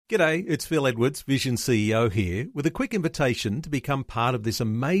G'day, it's Phil Edwards, Vision CEO here, with a quick invitation to become part of this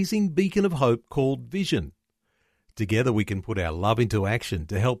amazing beacon of hope called Vision. Together we can put our love into action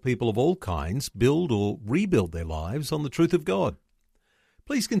to help people of all kinds build or rebuild their lives on the truth of God.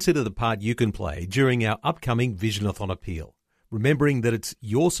 Please consider the part you can play during our upcoming Visionathon appeal, remembering that it's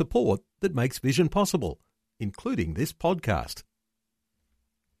your support that makes Vision possible, including this podcast.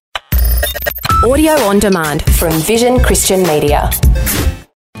 Audio on demand from Vision Christian Media.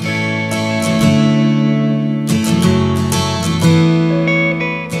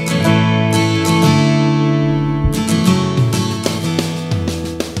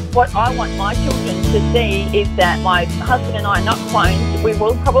 What I want my children to see is that my husband and I are not clones. We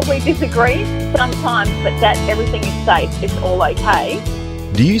will probably disagree sometimes, but that everything is safe. It's all okay.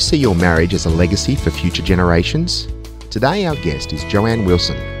 Do you see your marriage as a legacy for future generations? Today our guest is Joanne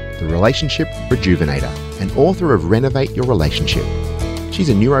Wilson, the Relationship Rejuvenator and author of Renovate Your Relationship. She's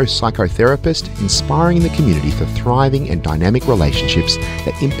a neuropsychotherapist inspiring the community for thriving and dynamic relationships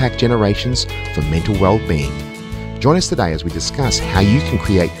that impact generations for mental well-being. Join us today as we discuss how you can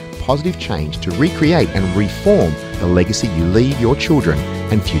create positive change to recreate and reform the legacy you leave your children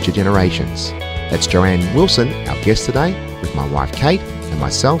and future generations. That's Joanne Wilson, our guest today, with my wife Kate and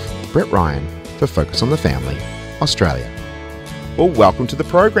myself, Brett Ryan, for Focus on the Family, Australia. Well, welcome to the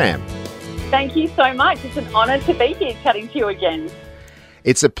program. Thank you so much. It's an honour to be here chatting to you again.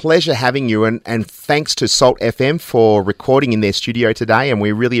 It's a pleasure having you, and thanks to Salt FM for recording in their studio today, and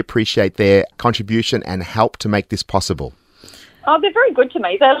we really appreciate their contribution and help to make this possible. Oh, they're very good to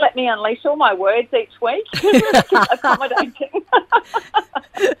me. They let me unleash all my words each week. Accommodating.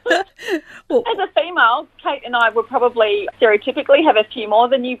 As a female, Kate and I would probably stereotypically have a few more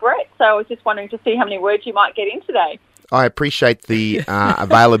than you, Brett, so I was just wondering to see how many words you might get in today. I appreciate the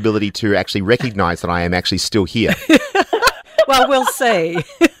availability to actually recognise that I am actually still here. Well, we'll see.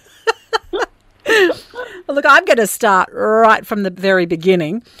 Look, I'm going to start right from the very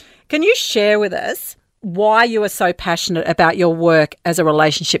beginning. Can you share with us why you are so passionate about your work as a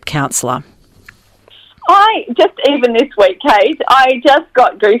relationship counsellor? Even this week, Kate, I just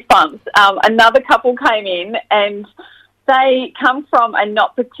got goosebumps. Another couple came in and they come from a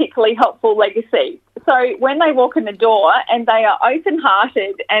not particularly helpful legacy. So when they walk in the door and they are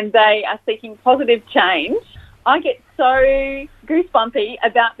open-hearted and they are seeking positive change, I get so goosebumpy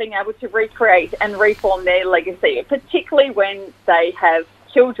about being able to recreate and reform their legacy, particularly when they have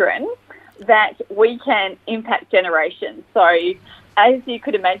children, that we can impact generations. So as you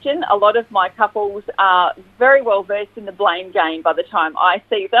could imagine, a lot of my couples are very well versed in the blame game by the time I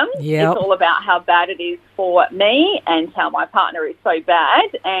see them. Yep. It's all about how bad it is for me and how my partner is so bad.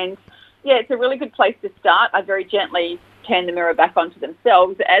 And yeah, it's a really good place to start. I very gently turn the mirror back onto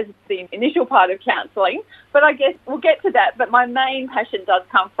themselves as the initial part of counselling. But I guess we'll get to that. But my main passion does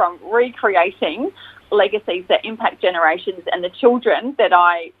come from recreating legacies that impact generations and the children that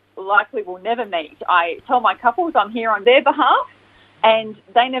I likely will never meet. I tell my couples I'm here on their behalf and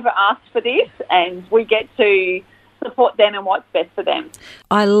they never asked for this, and we get to support them and what's best for them.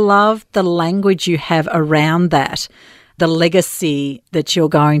 I love the language you have around that, the legacy that you're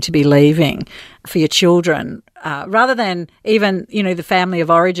going to be leaving for your children, rather than even, the family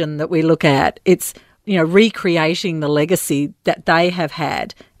of origin that we look at. It's, recreating the legacy that they have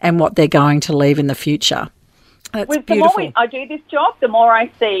had and what they're going to leave in the future. That's beautiful. The more I do this job, the more I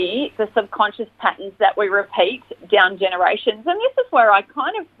see the subconscious patterns that we repeat down generations. And this is where I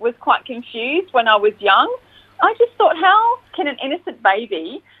kind of was quite confused when I was young. I just thought, how can an innocent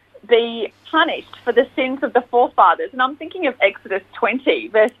baby be punished for the sins of the forefathers? And I'm thinking of Exodus 20,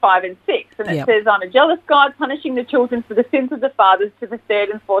 verse 5 and 6. And it says, I'm a jealous God, punishing the children for the sins of the fathers to the third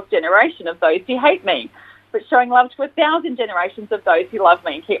and fourth generation of those who hate me, but showing love to 1,000 generations of those who love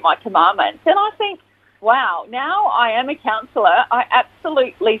me and keep my commandments. And I think, wow, now I am a counsellor. I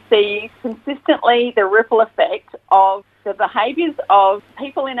absolutely see consistently the ripple effect of the behaviours of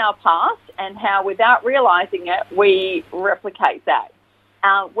people in our past and how, without realising it, we replicate that.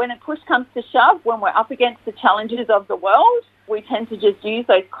 When a push comes to shove, when we're up against the challenges of the world, we tend to just use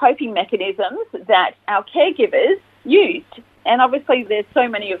those coping mechanisms that our caregivers used. And obviously there's so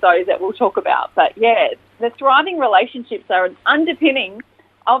many of those that we'll talk about. But yeah, the thriving relationships are an underpinning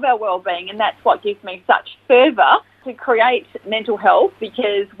of our well-being, and that's what gives me such fervour to create mental health,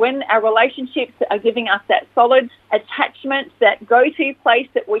 because when our relationships are giving us that solid attachment, that go-to place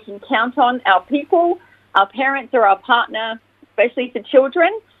that we can count on, our people, our parents or our partner, especially for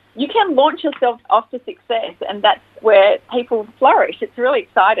children, you can launch yourself off to success, and that's where people flourish. It's really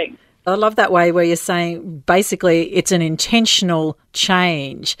exciting. I love that way where you're saying basically it's an intentional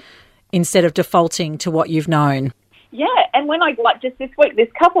change instead of defaulting to what you've known. Yeah, and when just this week, this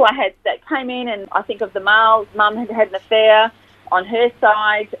couple I had that came in, and I think of the male's mum had had an affair on her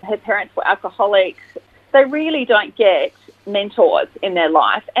side, her parents were alcoholics. They really don't get mentors in their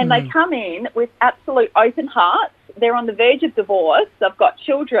life, and they come in with absolute open hearts. They're on the verge of divorce, they've got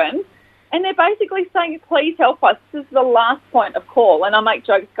children, and they're basically saying, please help us, this is the last point of call. And I make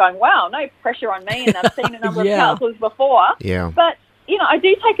jokes going, wow, no pressure on me, and I've seen a number of counsellors before. Yeah. But, I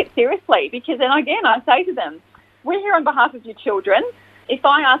do take it seriously, because then again, I say to them, we're here on behalf of your children. If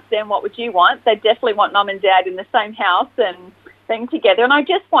I ask them what would you want, they definitely want mum and dad in the same house and being together. And I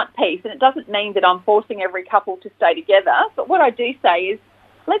just want peace. And it doesn't mean that I'm forcing every couple to stay together. But what I do say is,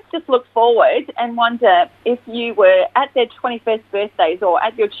 let's just look forward and wonder if you were at their 21st birthdays or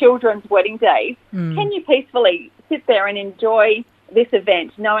at your children's wedding days, can you peacefully sit there and enjoy this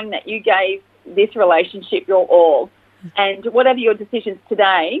event knowing that you gave this relationship your all? And whatever your decisions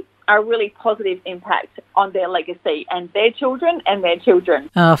today are a really positive impact on their legacy and their children and their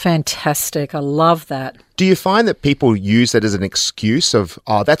children. Oh, fantastic. I love that. Do you find that people use it as an excuse of,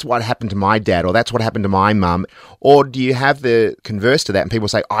 oh, that's what happened to my dad, or that's what happened to my mum? Or do you have the converse to that and people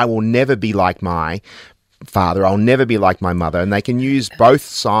say, I will never be like my father, I'll never be like my mother, and they can use both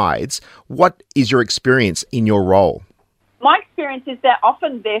sides? What is your experience in your role? My experience is that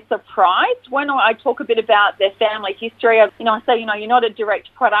often they're surprised when I talk a bit about their family history. I say, you're not a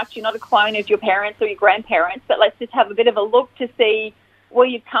direct product, you're not a clone of your parents or your grandparents, but let's just have a bit of a look to see where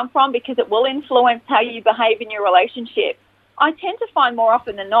you've come from, because it will influence how you behave in your relationship. I tend to find more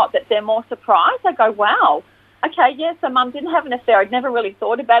often than not that they're more surprised. I go, wow, okay, yeah, so mum didn't have an affair. I'd never really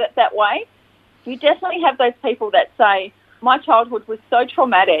thought about it that way. You definitely have those people that say, my childhood was so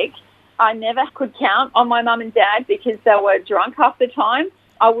traumatic, I never could count on my mum and dad because they were drunk half the time.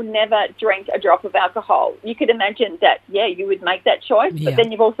 I would never drink a drop of alcohol. You could imagine that, you would make that choice, but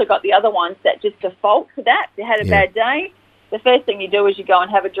then you've also got the other ones that just default to that. They had a bad day. The first thing you do is you go and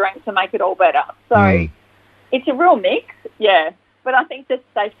have a drink to make it all better. So it's a real mix, But I think that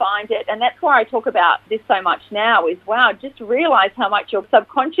they find it, and that's why I talk about this so much now, is, wow, just realise how much your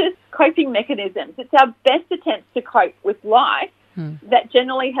subconscious coping mechanisms, it's our best attempts to cope with life, that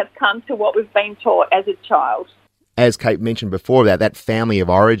generally have come to what we've been taught as a child. As Kate mentioned before, that family of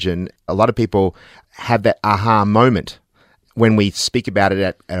origin, a lot of people have that aha moment when we speak about it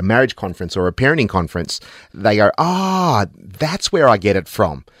at a marriage conference or a parenting conference. They go, that's where I get it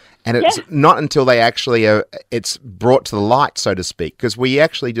from. And it's not until they actually it's brought to the light, so to speak, because we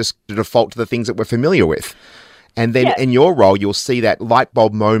actually just default to the things that we're familiar with. And then in your role, you'll see that light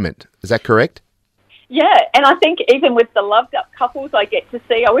bulb moment. Is that correct? Yeah, and I think even with the loved-up couples I get to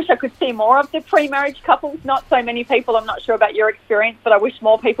see, I wish I could see more of the pre-marriage couples. Not so many people, I'm not sure about your experience, but I wish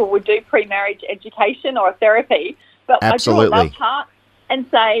more people would do pre-marriage education or therapy. But absolutely. I draw a love heart and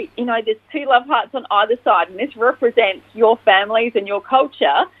say, there's two love hearts on either side, and this represents your families and your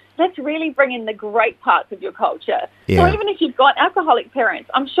culture. Let's really bring in the great parts of your culture. Yeah. So even if you've got alcoholic parents,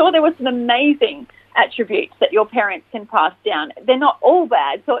 I'm sure there were some amazing attributes that your parents can pass down. They're not all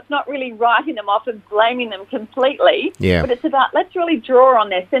bad, so it's not really writing them off and blaming them completely. Yeah. But it's about, let's really draw on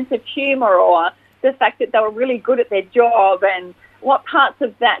their sense of humour or the fact that they were really good at their job, and what parts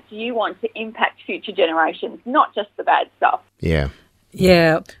of that do you want to impact future generations, not just the bad stuff. Yeah.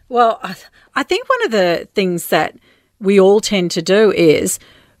 Yeah. Well, I think one of the things that we all tend to do is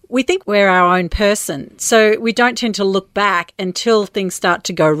we think we're our own person. So we don't tend to look back until things start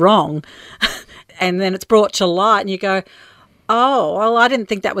to go wrong. And then it's brought to light and you go, oh, well, I didn't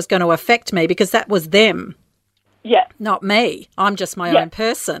think that was going to affect me because that was them. Yeah. Not me. I'm just my own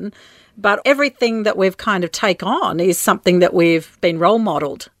person. But everything that we've kind of take on is something that we've been role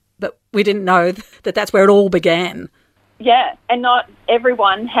modelled. But we didn't know that that's where it all began. Yeah, and not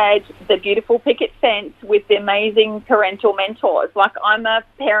everyone had the beautiful picket fence with the amazing parental mentors. Like, I'm a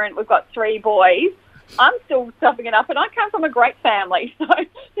parent, we've got 3 boys. I'm still stuffing it up, and I come from a great family, so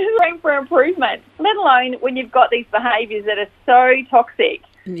there's room for improvement, let alone when you've got these behaviours that are so toxic.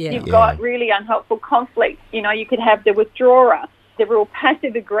 Yeah. You've got really unhelpful conflict. You could have the withdrawer, the real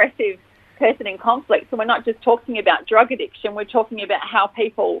passive-aggressive person in conflict. So we're not just talking about drug addiction, we're talking about how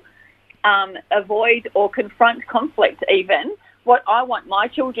people avoid or confront conflict even. What I want my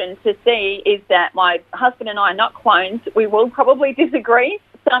children to see is that my husband and I are not clones. We will probably disagree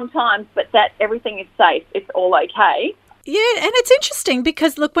sometimes, but that everything is safe. It's all okay. Yeah, and it's interesting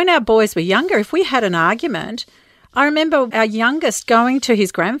because, look, when our boys were younger, if we had an argument, I remember our youngest going to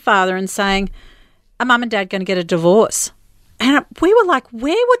his grandfather and saying, are Mum and Dad going to get a divorce? And we were like,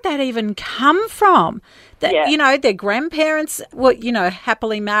 where would that even come from? That, their grandparents were,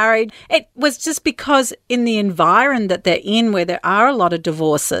 happily married. It was just because in the environment that they're in, where there are a lot of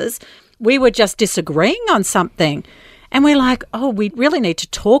divorces, we were just disagreeing on something. And we're like, oh, we really need to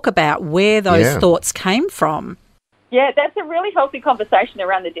talk about where those thoughts came from. Yeah, that's a really healthy conversation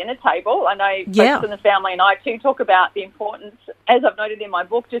around the dinner table. I know folks in the family and I too talk about the importance, as I've noted in my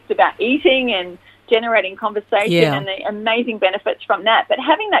book, just about eating and generating conversation and the amazing benefits from that. But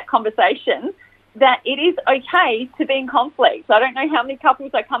having that conversation that it is okay to be in conflict. So I don't know how many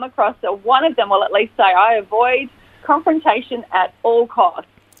couples I come across, so one of them will at least say, I avoid confrontation at all costs.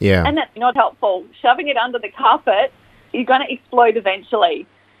 Yeah. And that's not helpful. Shoving it under the carpet, you're going to explode eventually.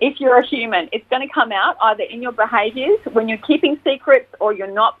 If you're a human, it's going to come out either in your behaviours, when you're keeping secrets or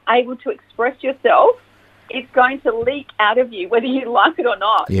you're not able to express yourself, it's going to leak out of you, whether you like it or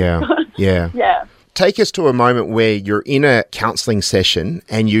not. Yeah. Yeah. Take us to a moment where you're in a counselling session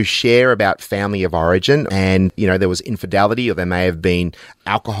and you share about family of origin and, you know, there was infidelity or there may have been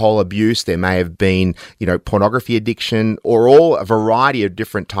alcohol abuse, there may have been, you know, pornography addiction or all a variety of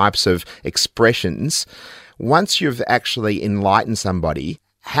different types of expressions. Once you've actually enlightened somebody,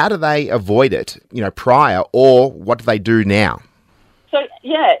 how do they avoid it, you know, prior, or what do they do now? So,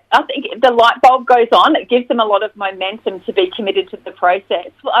 yeah, I think the light bulb goes on. It gives them a lot of momentum to be committed to the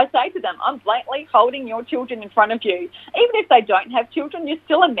process. Well, I say to them, I'm blatantly holding your children in front of you. Even if they don't have children, you're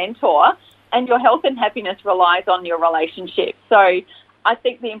still a mentor and your health and happiness relies on your relationship. So I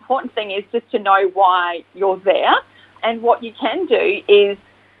think the important thing is just to know why you're there. And what you can do is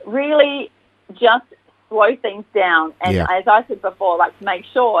really just slow things down. And as I said before, like make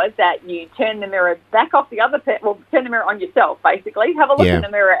sure that you turn the mirror back off the other turn the mirror on yourself, basically. Have a look in the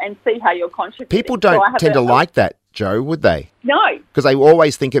mirror and see how you're contributing. People don't tend to like that, Jo, would they? No. Because they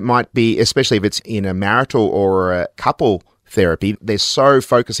always think it might be, especially if it's in a marital or a couple therapy, they're so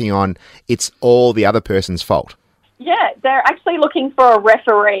focusing on it's all the other person's fault. Yeah, they're actually looking for a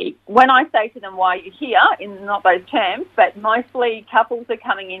referee. When I say to them, why are you here, in not those terms, but mostly couples are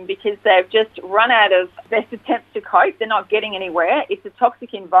coming in because they've just run out of best attempts to cope. They're not getting anywhere. It's a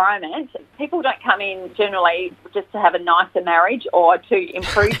toxic environment. People don't come in generally just to have a nicer marriage or to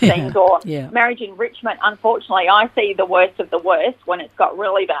improve things or marriage enrichment. Unfortunately, I see the worst of the worst when it's got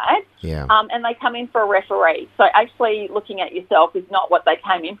really bad. Yeah. And they come in for a referee. So actually looking at yourself is not what they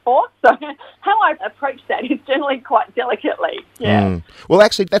came in for. So how I approach that is generally quite delicately. Yeah. Well,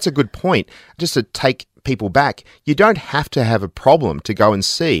 actually, that's a good point. Just to take people back, you don't have to have a problem to go and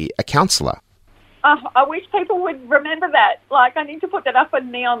see a counsellor. I wish people would remember that. Like, I need to put that up on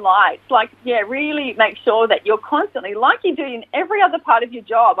neon lights. Like, really make sure that you're constantly, like you do in every other part of your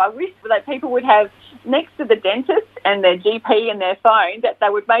job. I wish that people would have next to the dentist and their GP and their phone, that they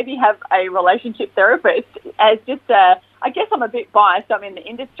would maybe have a relationship therapist as just I guess I'm a bit biased, I'm in the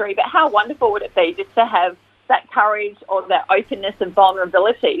industry, but how wonderful would it be just to have that courage or that openness and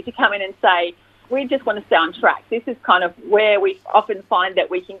vulnerability to come in and say, we just want to stay on track. This is kind of where we often find that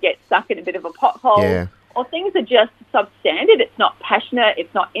we can get stuck in a bit of a pothole or things are just substandard. It's not passionate.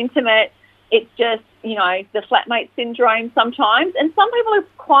 It's not intimate. It's just, you know, the flatmate syndrome sometimes. And some people are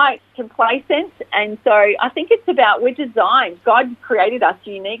quite complacent. And so I think it's about we're designed. God created us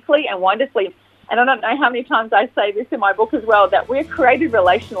uniquely and wonderfully. And I don't know how many times I say this in my book as well, that we're created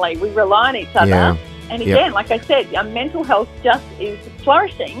relationally. We rely on each other. Yeah. And again, like I said, our mental health just is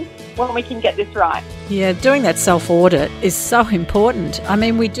flourishing when we can get this right. Yeah, doing that self-audit is so important. I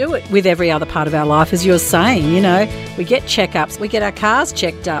mean, we do it with every other part of our life, as you're saying, you know. We get checkups, we get our cars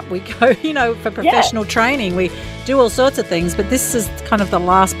checked up, we go, you know, for professional training, we do all sorts of things, but this is kind of the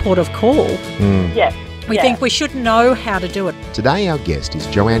last port of call. Yes. We think we should know how to do it. Today our guest is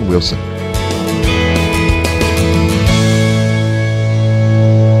Joanne Wilson.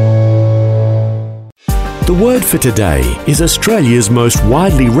 The Word for Today is Australia's most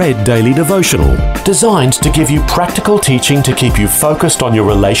widely read daily devotional, designed to give you practical teaching to keep you focused on your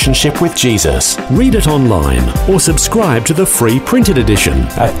relationship with Jesus. Read it online or subscribe to the free printed edition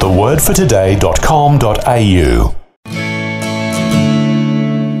at thewordfortoday.com.au.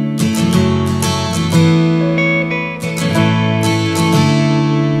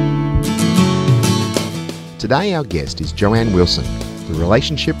 Today our guest is Joanne Wilson, the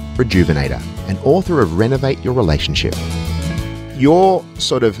Relationship Rejuvenator and author of Renovate Your Relationship. You're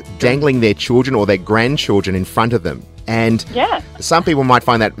sort of dangling their children or their grandchildren in front of them. And some people might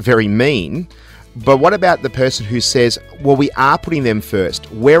find that very mean. But what about the person who says, well, we are putting them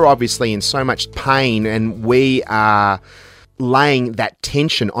first. We're obviously in so much pain and we are laying that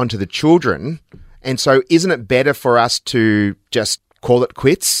tension onto the children. And so isn't it better for us to just call it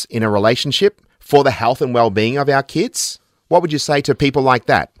quits in a relationship for the health and well-being of our kids? What would you say to people like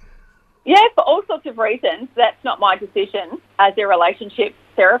that? Yeah, for all sorts of reasons. That's not my decision as a relationship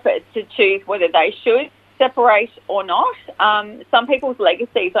therapist to choose whether they should separate or not. Some people's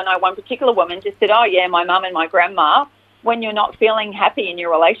legacies, I know one particular woman just said, oh, yeah, my mum and my grandma, when you're not feeling happy in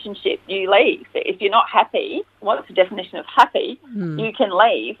your relationship, you leave. If you're not happy, what's the definition of happy? You can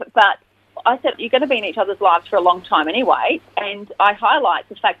leave. But I said, you're going to be in each other's lives for a long time anyway. And I highlight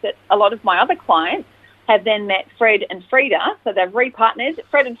the fact that a lot of my other clients have then met Fred and Frida, so they've repartnered.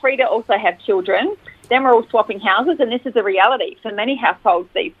 Fred and Frida also have children. Then we're all swapping houses, and this is a reality for many households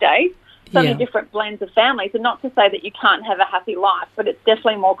these days. So many different blends of families, and not to say that you can't have a happy life, but it's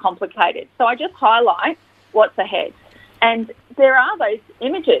definitely more complicated. So I just highlight what's ahead. And there are those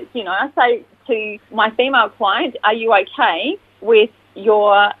images, I say to my female client, are you okay with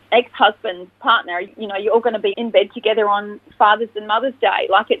your ex-husband's partner? You're all going to be in bed together on Father's and Mother's Day.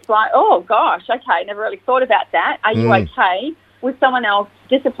 Like, it's like, oh, gosh, okay, never really thought about that. Are you okay with someone else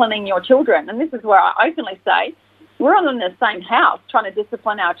disciplining your children? And this is where I openly say, we're all in the same house trying to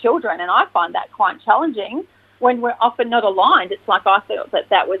discipline our children, and I find that quite challenging when we're often not aligned. It's like I felt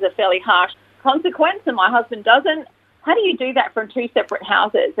that was a fairly harsh consequence and my husband doesn't. How do you do that from two separate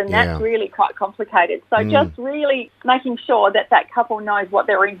houses? And that's really quite complicated. So just really making sure that couple knows what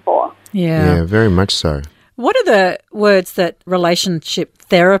they're in for. Yeah, very much so. What are the words that relationship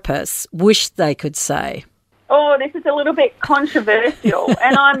therapists wish they could say? Oh, this is a little bit controversial,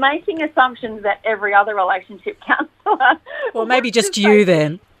 and I'm making assumptions that every other relationship counsellor... Well, maybe just you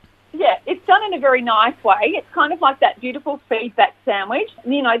then. Yeah, it's done in a very nice way. It's kind of like that beautiful feedback sandwich.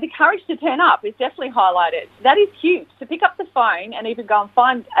 The courage to turn up is definitely highlighted. That is huge. To pick up the phone and even go and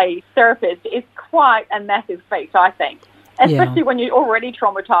find a therapist is quite a massive feat, I think, especially when you're already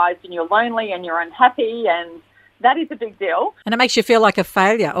traumatised and you're lonely and you're unhappy, and that is a big deal. And it makes you feel like a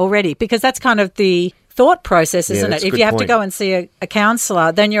failure already, because that's kind of the thought process, isn't it? If you have to go and see a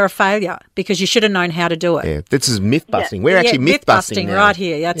counsellor, then you're a failure because you should have known how to do it. Yeah, this is myth-busting. We're actually myth-busting now. Right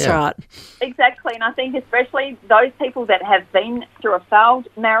here. That's right. Exactly, and I think especially those people that have been through a failed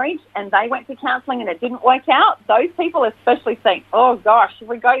marriage and they went to counselling and it didn't work out, those people especially think, oh, gosh, if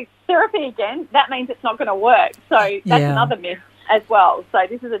we go to therapy again, that means it's not going to work. So that's another myth as well. So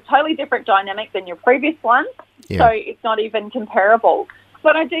this is a totally different dynamic than your previous one, so it's not even comparable.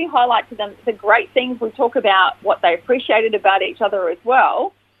 But I do highlight to them the great things. We talk about what they appreciated about each other as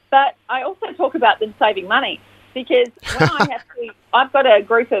well. But I also talk about them saving money, because when I've got a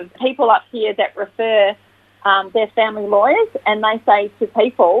group of people up here that refer their family lawyers, and they say to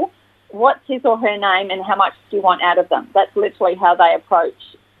people, what's his or her name and how much do you want out of them? That's literally how they approach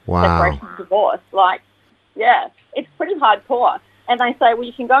separation and divorce. It's pretty hardcore. And they say, well,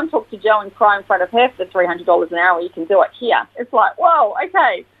 you can go and talk to Jo and cry in front of her for $300 an hour, or you can do it here. It's like, whoa,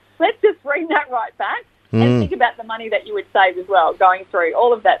 okay, let's just bring that right back and think about the money that you would save as well, going through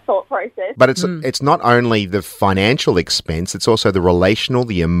all of that thought process. But it's not only the financial expense, it's also the relational,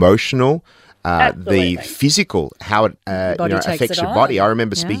 the emotional, the physical, how it affects your body. I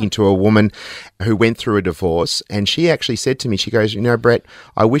remember speaking to a woman who went through a divorce, and she actually said to me, she goes, Brett,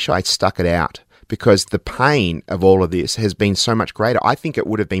 I wish I'd stuck it out, because the pain of all of this has been so much greater. I think it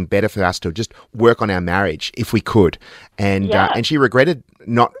would have been better for us to just work on our marriage if we could. And she regretted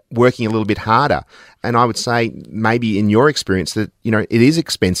not working a little bit harder. And I would say maybe in your experience that, it is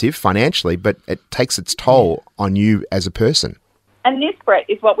expensive financially, but it takes its toll on you as a person. And this, Brett,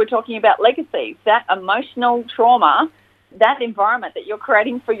 is what we're talking about, legacies, that emotional trauma, that environment that you're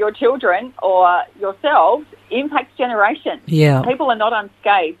creating for your children or yourselves impacts generations. Yeah. People are not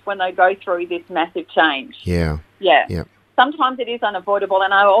unscathed when they go through this massive change. Yeah. Sometimes it is unavoidable,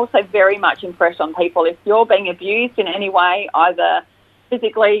 and I'm also very much impressed on people. If you're being abused in any way, either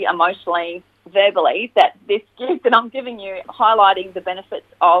physically, emotionally, verbally, that this gift that I'm giving you, highlighting the benefits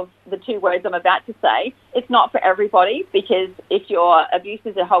of the two words I'm about to say, it's not for everybody, because if your abuse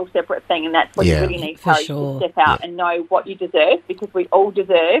is a whole separate thing, and that's what you really need courage to step out and know what you deserve, because we all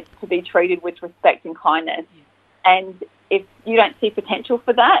deserve to be treated with respect and kindness. And if you don't see potential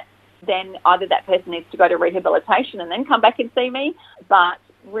for that, then either that person needs to go to rehabilitation and then come back and see me, but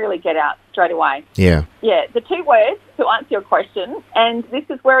really get out straight away. Yeah, the two words to answer your question, and this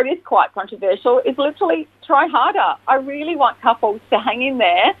is where it is quite controversial, is literally try harder. I really want couples to hang in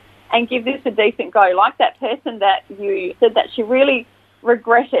there and give this a decent go. Like that person that you said that she really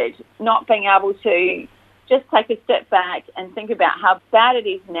regretted not being able to just take a step back and think about how bad it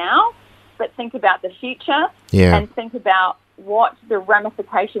is now, but think about the future and think about what the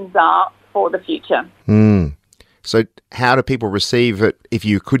ramifications are for the future. So how do people receive it, if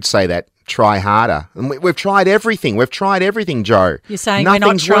you could say that, try harder? And we've tried everything. We've tried everything, Jo. You're saying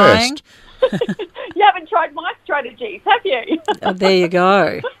nothing's we're not trying? You haven't tried my strategies, have you? Oh, there you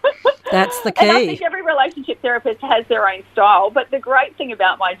go. That's the key. And I think every relationship therapist has their own style, but the great thing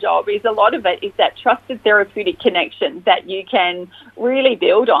about my job is a lot of it is that trusted therapeutic connection that you can really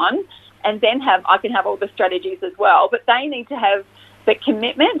build on, and then I can have all the strategies as well. But they need to have the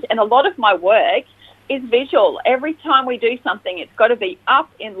commitment, and a lot of my work is visual. Every time we do something, it's got to be up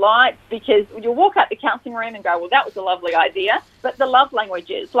in lights, because you'll walk out the counselling room and go, well, that was a lovely idea. But the love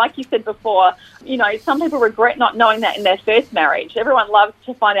languages, like you said before, some people regret not knowing that in their first marriage. Everyone loves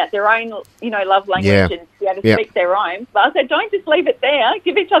to find out their own, love language and be able to speak their own. But I said, don't just leave it there.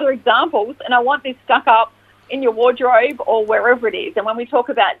 Give each other examples. And I want this stuck up in your wardrobe or wherever it is. And when we talk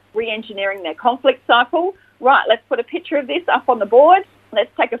about re-engineering their conflict cycle, right, let's put a picture of this up on the board. Let's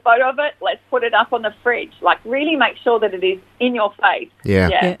take a photo of it. Let's put it up on the fridge. Like, really make sure that it is in your face.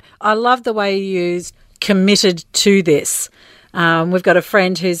 Yeah. I love the way you used committed to this. We've got a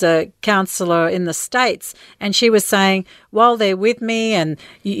friend who's a counsellor in the States, and she was saying, while they're with me and,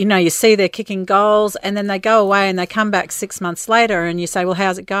 you see they're kicking goals, and then they go away and they come back 6 months later and you say, well,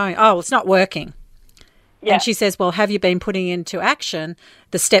 how's it going? Oh, well, it's not working. Yeah. And she says, well, have you been putting into action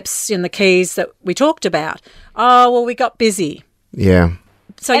the steps and the keys that we talked about? Oh, well, we got busy. Yeah.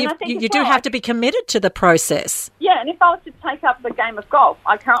 So you do have to be committed to the process. Yeah, and if I was to take up the game of golf,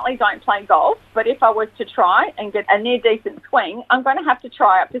 I currently don't play golf, but if I was to try and get a near decent swing, I'm going to have to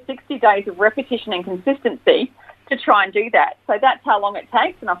try up to 60 days of repetition and consistency to try and do that. So that's how long it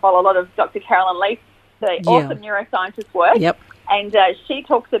takes, and I follow a lot of Dr. Carolyn Leaf, the awesome neuroscientist work. Yep. And she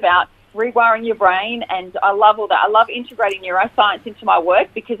talks about rewiring your brain, and I love all that. I love integrating neuroscience into my work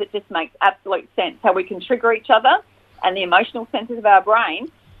because it just makes absolute sense how we can trigger each other and the emotional centers of our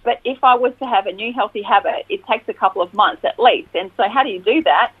brain. But if I was to have a new healthy habit, it takes a couple of months at least. And so how do you do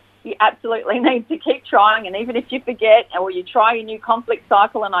that? You absolutely need to keep trying, and even if you forget or you try a new conflict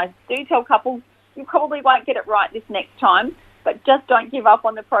cycle, and I do tell couples, you probably won't get it right this next time, but just don't give up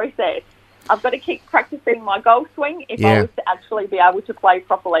on the process. I've got to keep practicing my golf swing if I was to actually be able to play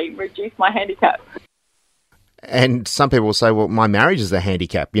properly, reduce my handicap. And some people will say, well, my marriage is a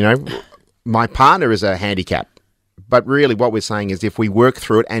handicap, my partner is a handicap. But really what we're saying is if we work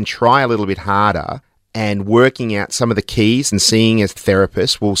through it and try a little bit harder, and working out some of the keys and seeing a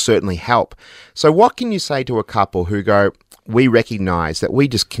therapist will certainly help. So what can you say to a couple who go, we recognise that we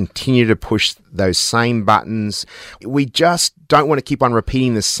just continue to push those same buttons. We just don't want to keep on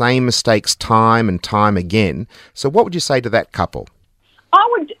repeating the same mistakes time and time again. So what would you say to that couple? I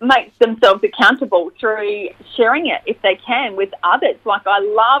would make themselves accountable through sharing it, if they can, with others. Like, I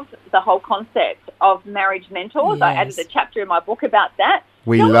love the whole concept of marriage mentors. Yes. I added a chapter in my book about that.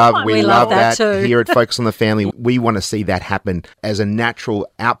 We love that too. Here at Focus on the Family. We want to see that happen as a natural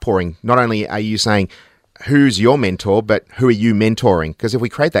outpouring. Not only are you saying, who's your mentor, but who are you mentoring? Because if we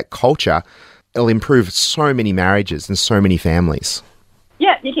create that culture, it'll improve so many marriages and so many families.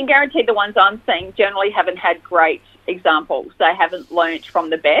 Yeah, you can guarantee the ones I'm seeing generally haven't had great examples. They haven't learnt from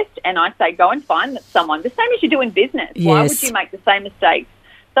the best. And I say, go and find someone, the same as you do in business. Yes. Why would you make the same mistakes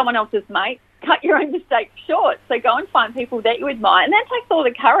someone else's mate? Cut your own mistakes short. So go and find people that you admire. And that takes all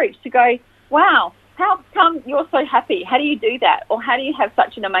the courage to go, wow, how come you're so happy? How do you do that? Or how do you have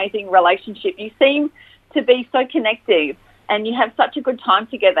such an amazing relationship? You seem to be so connected and you have such a good time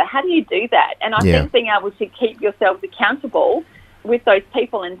together. How do you do that? And I think being able to keep yourselves accountable with those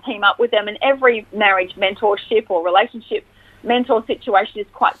people and team up with them. And every marriage mentorship or relationship mentor situation is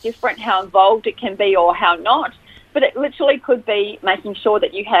quite different, how involved it can be or how not. But it literally could be making sure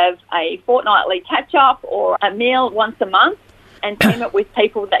that you have a fortnightly catch-up or a meal once a month and team it with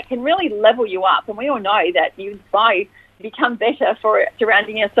people that can really level you up. And we all know that you become better for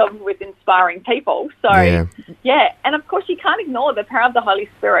surrounding yourself with inspiring people. So, and of course you can't ignore the power of the Holy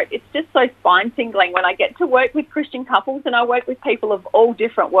Spirit. It's just so spine-tingling when I get to work with Christian couples, and I work with people of all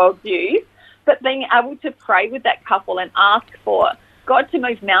different worldviews, but being able to pray with that couple and ask for God to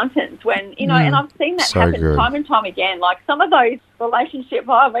move mountains when, and I've seen that happen time and time again. Like some of those relationships,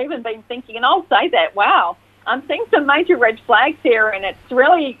 I've even been thinking, and I'll say that, wow, I'm seeing some major red flags here and it's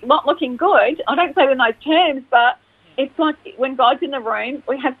really not looking good. I don't say it in those terms, but it's like when God's in the room,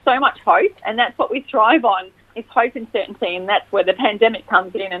 we have so much hope, and that's what we thrive on. It's hope and certainty, and that's where the pandemic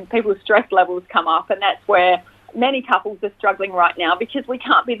comes in and people's stress levels come up, and that's where many couples are struggling right now because we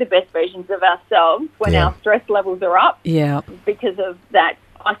can't be the best versions of ourselves when our stress levels are up because of that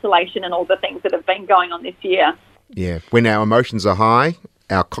isolation and all the things that have been going on this year. Yeah, when our emotions are high,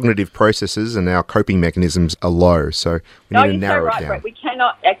 our cognitive processes and our coping mechanisms are low, so we need to narrow it down. Brett. We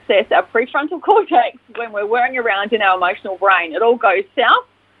cannot access our prefrontal cortex when we're whirring around in our emotional brain. It all goes south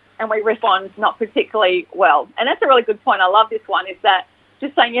and we respond not particularly well. And that's a really good point. I love this one, is that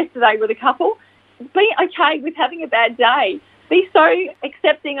just saying yesterday with a couple, be okay with having a bad day. be so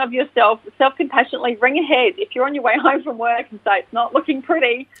accepting of yourself, self-compassionately ring ahead. If you're on your way home from work and say it's not looking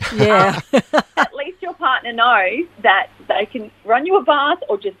pretty, at least your partner knows that they can run you a bath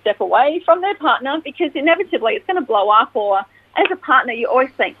or just step away from their partner, because inevitably it's going to blow up. Or as a partner, you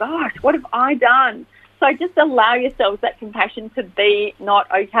always think, gosh, what have I done? So just allow yourselves that compassion to be not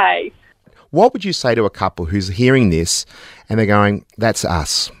okay. What would you say to a couple who's hearing this and they're going, that's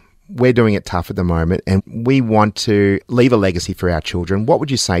us? We're doing it tough at the moment and we want to leave a legacy for our children. What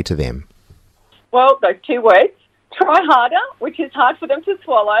would you say to them? Well, those two words, try harder, which is hard for them to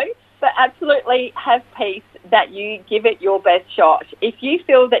swallow, but absolutely have peace that you give it your best shot. If you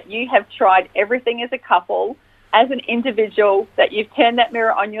feel that you have tried everything as a couple, as an individual, that you've turned that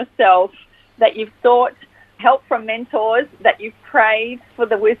mirror on yourself, that you've sought help from mentors, that you've prayed for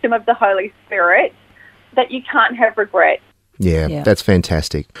the wisdom of the Holy Spirit, that you can't have regret. Yeah, that's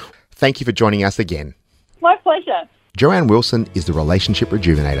fantastic. Thank you for joining us again. My pleasure. Joanne Wilson is the Relationship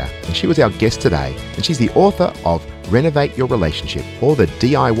Rejuvenator, and she was our guest today, and she's the author of Renovate Your Relationship, all the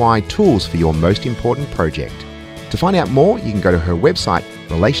DIY tools for your most important project. To find out more, you can go to her website,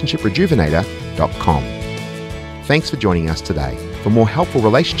 relationshiprejuvenator.com. Thanks for joining us today. For more helpful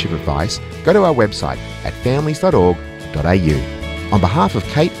relationship advice, go to our website at families.org.au. On behalf of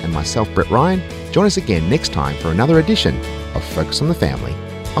Kate and myself, Brett Ryan, join us again next time for another edition of Focus on the Family,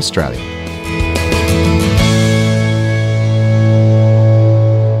 Australia.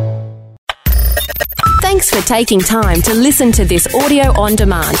 Thanks for taking time to listen to this audio on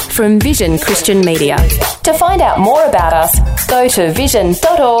demand from Vision Christian Media. To find out more about us, go to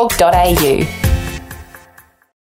vision.org.au.